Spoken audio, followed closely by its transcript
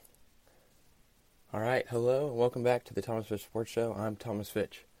All right, hello, and welcome back to the Thomas Fitch Sports Show. I'm Thomas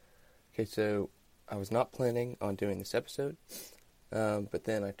Fitch. Okay, so I was not planning on doing this episode, but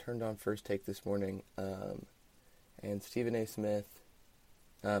then I turned on First Take this morning, and Stephen A. Smith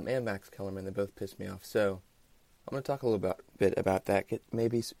and Max Kellerman, they both pissed me off. So I'm going to talk a little bit about that, get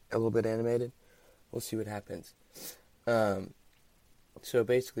maybe a little bit animated. We'll see what happens. So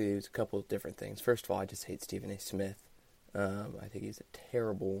basically, there's a couple of different things. First of all, I just hate Stephen A. Smith. I think he's just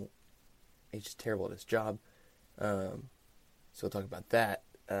terrible at his job. So we'll talk about that.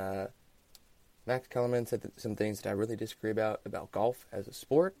 Max Kellerman said some things that I really disagree about golf as a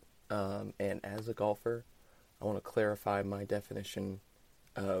sport. And as a golfer, I want to clarify my definition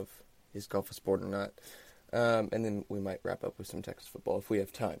of is golf a sport or not. And then we might wrap up with some Texas football if we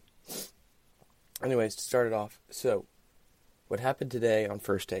have time. Anyways, to start it off, so what happened today on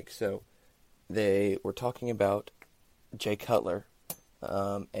First Take? So they were talking about Jay Cutler,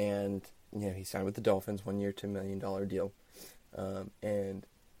 and he signed with the Dolphins, 1 year, $2 million deal. And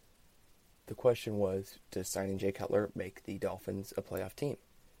the question was, does signing Jay Cutler make the Dolphins a playoff team?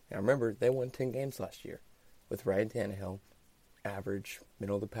 Now remember, they won 10 games last year with Ryan Tannehill, average,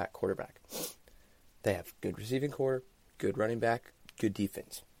 middle-of-the-pack quarterback. They have good receiving core, good running back, good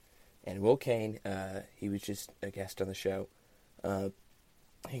defense. And Will Kane, he was just a guest on the show.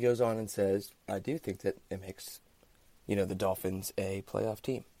 He goes on and says, I do think that it makes, the Dolphins a playoff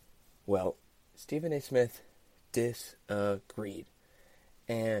team. Well, Stephen A. Smith disagreed.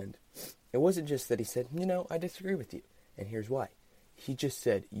 And it wasn't just that he said, I disagree with you. And here's why. He just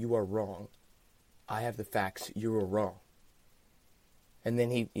said, you are wrong. I have the facts. You are wrong. And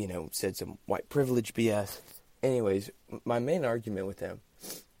then he, said some white privilege BS. Anyways, my main argument with him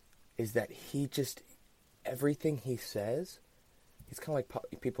is that everything he says, he's kind of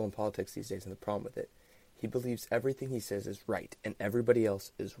like people in politics these days, and the problem with it, he believes everything he says is right, and everybody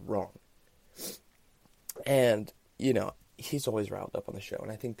else is wrong. And, he's always riled up on the show,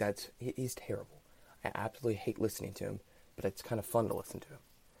 and I think he's terrible. I absolutely hate listening to him, but it's kind of fun to listen to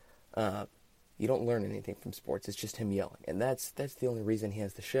him. You don't learn anything from sports, it's just him yelling, and that's the only reason he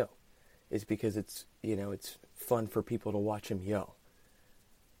has the show, is because it's fun for people to watch him yell.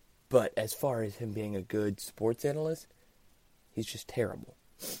 But as far as him being a good sports analyst, he's just terrible.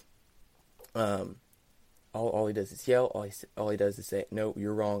 All he does is yell. All he does is say, no,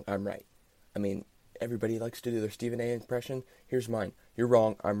 you're wrong, I'm right. I mean, everybody likes to do their Stephen A. impression. Here's mine. You're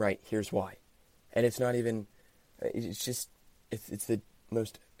wrong, I'm right, here's why. And it's not even, it's the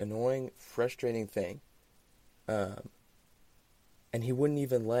most annoying, frustrating thing. And he wouldn't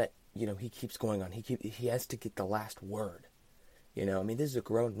even let, he keeps going on. He has to get the last word. This is a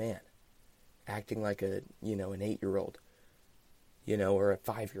grown man acting like an 8-year-old, or a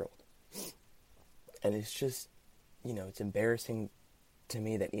 5-year-old. And it's just, it's embarrassing to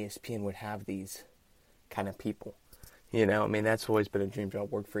me that ESPN would have these kind of people. That's always been a dream job,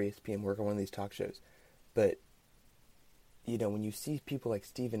 work for ESPN, work on one of these talk shows. But, when you see people like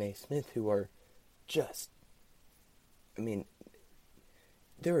Stephen A. Smith who are just, there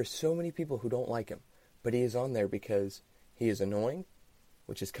are so many people who don't like him, but he is on there because he is annoying,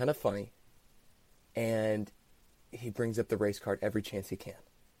 which is kind of funny, and he brings up the race card every chance he can.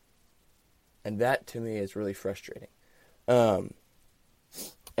 And that, to me, is really frustrating. And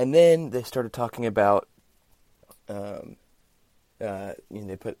then they started talking about,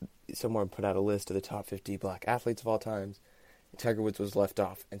 someone put out a list of the top 50 black athletes of all times, and Tiger Woods was left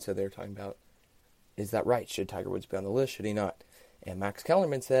off. And so they were talking about, is that right? Should Tiger Woods be on the list? Should he not? And Max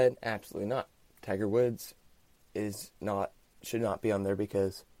Kellerman said, absolutely not. Tiger Woods should not be on there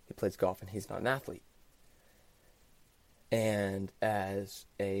because he plays golf and he's not an athlete. And as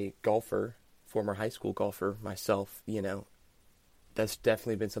a golfer, former high school golfer myself, that's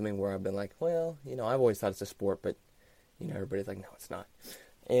definitely been something where I've been like, well, I've always thought it's a sport, but, everybody's like, no, it's not.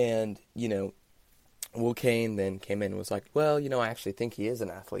 And, Will Kane then came in and was like, well, I actually think he is an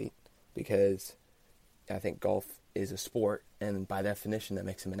athlete because I think golf is a sport, and by definition, that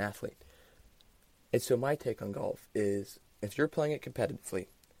makes him an athlete. And so my take on golf is, if you're playing it competitively,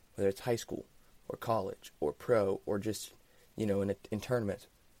 whether it's high school or college or pro or just, in tournaments,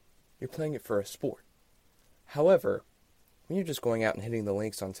 you're playing it for a sport. However, when you're just going out and hitting the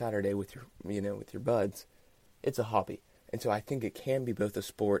links on Saturday with your, with your buds, it's a hobby. And so I think it can be both a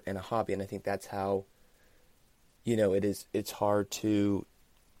sport and a hobby, and I think that's how, it's hard to,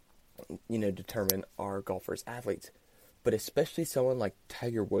 determine our golfers athletes. But especially someone like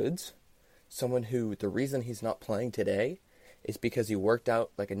Tiger Woods, someone who, the reason he's not playing today is because he worked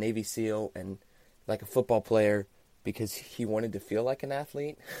out like a Navy SEAL and like a football player because he wanted to feel like an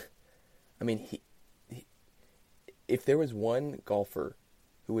athlete. If there was one golfer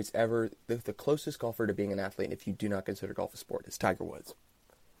who is ever the closest golfer to being an athlete, if you do not consider golf a sport, is Tiger Woods.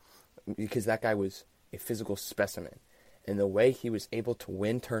 Because that guy was a physical specimen. And the way he was able to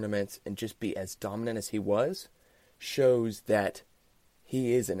win tournaments and just be as dominant as he was shows that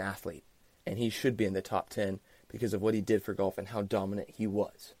he is an athlete. And he should be in the top 10 because of what he did for golf and how dominant he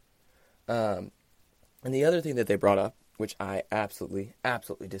was. And the other thing that they brought up, which I absolutely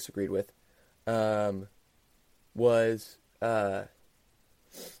disagreed with, was, the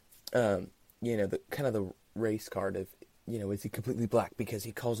kind of the race card of, is he completely black because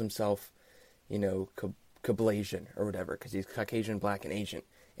he calls himself, Kablasian or whatever, because he's Caucasian, black, and Asian,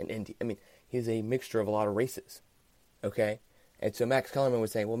 and Indian. I mean, he's a mixture of a lot of races, okay? And so Max Kellerman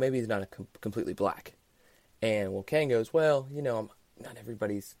was saying, well, maybe he's not completely black. And, well, Ken goes, well, not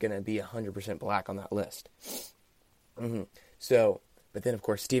everybody's going to be 100% black on that list. Mm-hmm. So, but then, of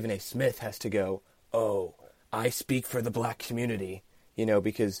course, Stephen A. Smith has to go, oh, I speak for the black community,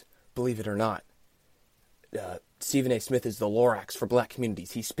 because, believe it or not, Stephen A. Smith is the Lorax for black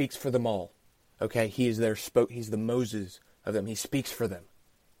communities. He speaks for them all. Okay, he is he's the Moses of them. He speaks for them.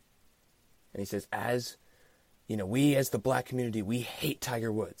 And he says, we as the black community, we hate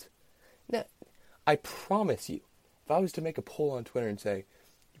Tiger Woods. Now, I promise you, if I was to make a poll on Twitter and say,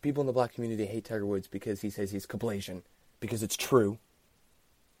 people in the black community hate Tiger Woods because he says he's Kablasian, because it's true,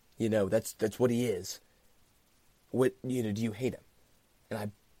 that's what he is. What, do you hate him? And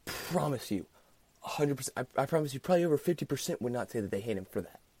I promise you, 100%, I promise you, probably over 50% would not say that they hate him for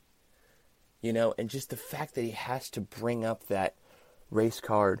that. And just the fact that he has to bring up that race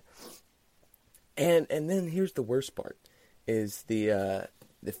card. And then here's the worst part, is the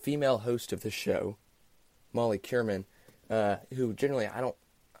female host of the show, Molly Kierman, who generally I don't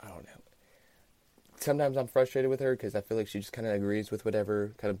know. Sometimes I'm frustrated with her because I feel like she just kind of agrees with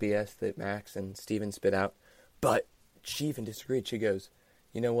whatever kind of BS that Max and Steven spit out. But she even disagreed. She goes,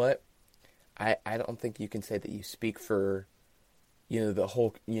 you know what? I don't think you can say that you speak for, the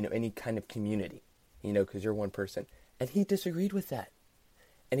whole, any kind of community, because you're one person. And he disagreed with that.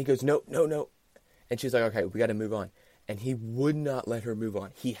 And he goes, no. And she's like, okay, we got to move on. And he would not let her move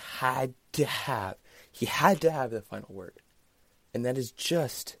on. He had to have the final word. And that is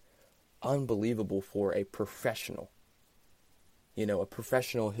just unbelievable for a professional. A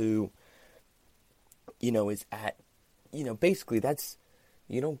professional who, is at, basically that's,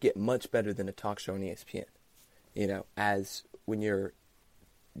 you don't get much better than a talk show on ESPN, as when you're,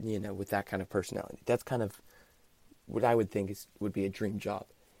 with that kind of personality. That's kind of what I would think would be a dream job.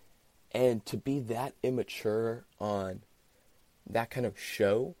 And to be that immature on that kind of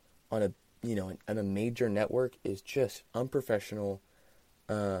show on a, on a major network is just unprofessional,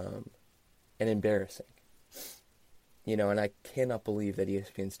 and embarrassing. And I cannot believe that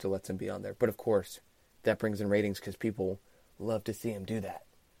ESPN still lets him be on there. But of course, that brings in ratings because people love to see him do that.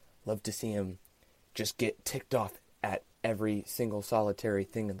 Love to see him just get ticked off at every single solitary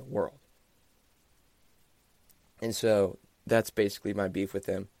thing in the world. And so that's basically my beef with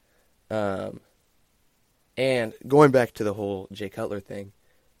him. And going back to the whole Jay Cutler thing,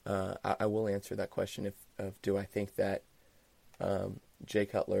 I will answer that question of do I think that Jay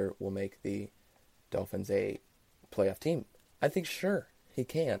Cutler will make the Dolphins a playoff team? I think sure, he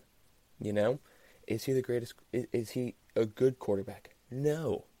can. Is he the greatest? Is he a good quarterback?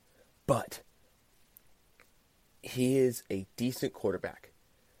 No. But he is a decent quarterback.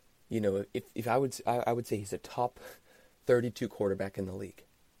 If I would say he's a top 32 quarterback in the league.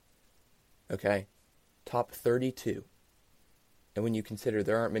 Okay? Top 32. And when you consider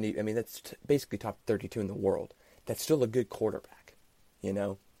there aren't many, that's basically top 32 in the world. That's still a good quarterback,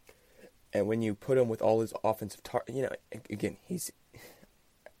 And when you put him with all his offensive again,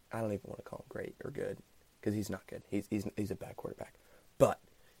 I don't even want to call him great or good, because he's not good. He's a bad quarterback. But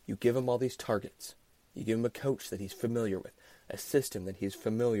you give him all these targets. You give him a coach that he's familiar with, a system that he's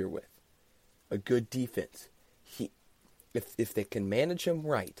familiar with, a good defense. If they can manage him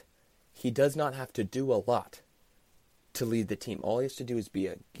right, he does not have to do a lot to lead the team. All he has to do is be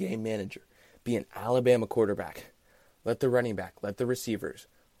a game manager, be an Alabama quarterback. Let the running back, let the receivers,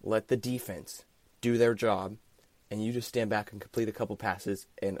 let the defense do their job, and you just stand back and complete a couple passes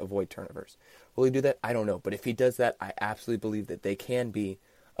and avoid turnovers. Will he do that? I don't know. But if he does that, I absolutely believe that they can be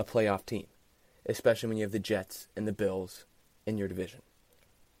a playoff team, especially when you have the Jets and the Bills in your division.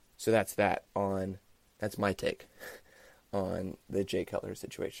 So that's my take on the Jay Cutler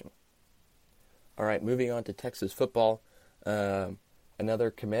situation. All right, moving on to Texas football.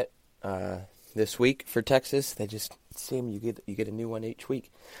 Another commit this week for Texas. They just seem you get a new one each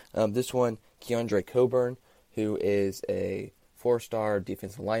week. This one, Keandre Coburn, who is a 4-star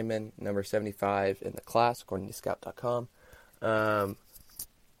defensive lineman, number 75 in the class, according to Scout.com.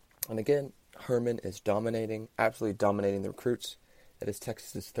 And again, Herman is absolutely dominating the recruits. That is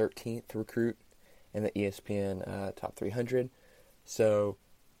Texas's 13th recruit in the ESPN Top 300. So,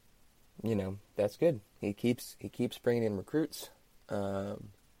 that's good. He keeps bringing in recruits.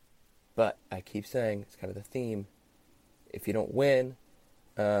 But I keep saying, it's kind of the theme, if you don't win,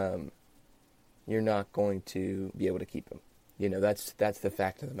 you're not going to be able to keep him. That's the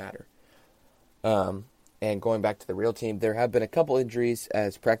fact of the matter. And going back to the real team, there have been a couple injuries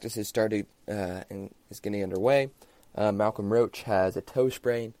as practices started and is getting underway. Malcolm Roach has a toe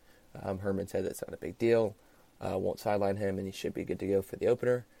sprain. Herman said that's not a big deal. Won't sideline him, and he should be good to go for the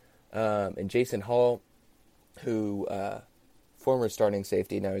opener. And Jason Hall, who former starting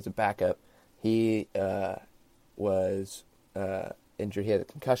safety, now he's a backup. He was injured. He had a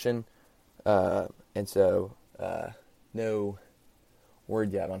concussion, and so no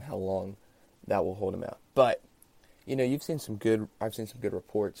word yet on how long that will hold him out. But I've seen some good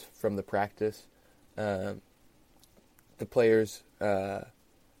reports from the practice. The players, I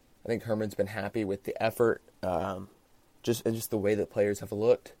think Herman's been happy with the effort, just the way that players have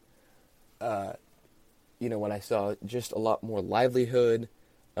looked. When I saw just a lot more livelihood,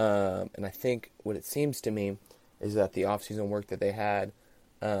 and I think what it seems to me is that the off-season work that they had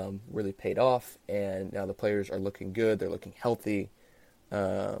really paid off, and now the players are looking good. They're looking healthy,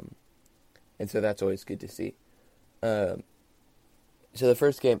 and so that's always good to see. So the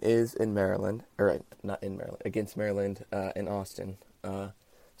first game is in Maryland, or not in Maryland, against Maryland in Austin,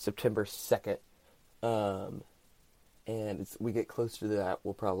 September 2nd. And we get closer to that,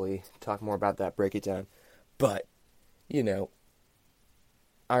 we'll probably talk more about that, break it down. But,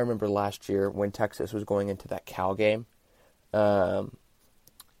 I remember last year when Texas was going into that Cal game, and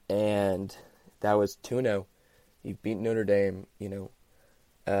that was 2-0. You beat Notre Dame,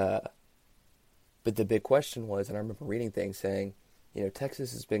 but the big question was, and I remember reading things saying,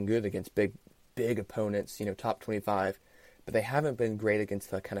 Texas has been good against big opponents, top 25, but they haven't been great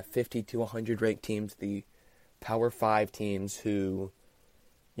against the kind of 50 to 100 ranked teams, the Power 5 teams who,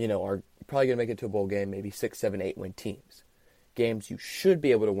 are probably going to make it to a bowl game, maybe 6, 7, 8 win teams. Games you should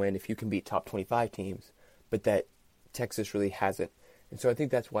be able to win if you can beat top 25 teams, but that Texas really hasn't. And so I think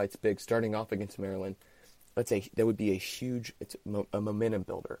that's why it's big. Starting off against Maryland, let's say that would be it's a momentum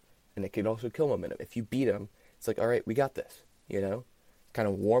builder, and it could also kill momentum. If you beat them, it's like, all right, we got this, kind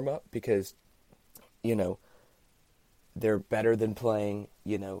of warm up because, they're better than playing,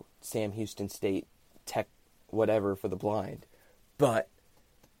 Sam Houston State, Tech, whatever for the blind. But,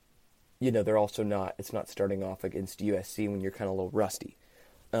 they're also it's not starting off against USC when you're kind of a little rusty.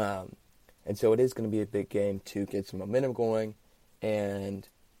 And so it is going to be a big game to get some momentum going and,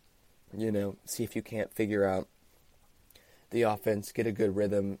 see if you can't figure out the offense, get a good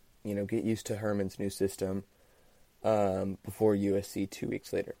rhythm, get used to Herman's new system before USC 2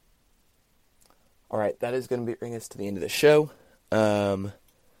 weeks later. All right, that is going to bring us to the end of the show.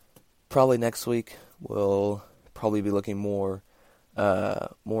 Probably next week we'll probably be looking more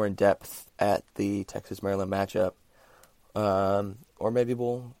in depth at the Texas-Maryland matchup. Or maybe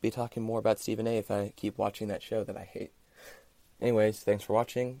we'll be talking more about Stephen A. if I keep watching that show that I hate. Anyways, thanks for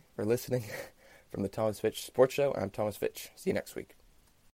watching or listening from the Thomas Fitch Sports Show. I'm Thomas Fitch. See you next week.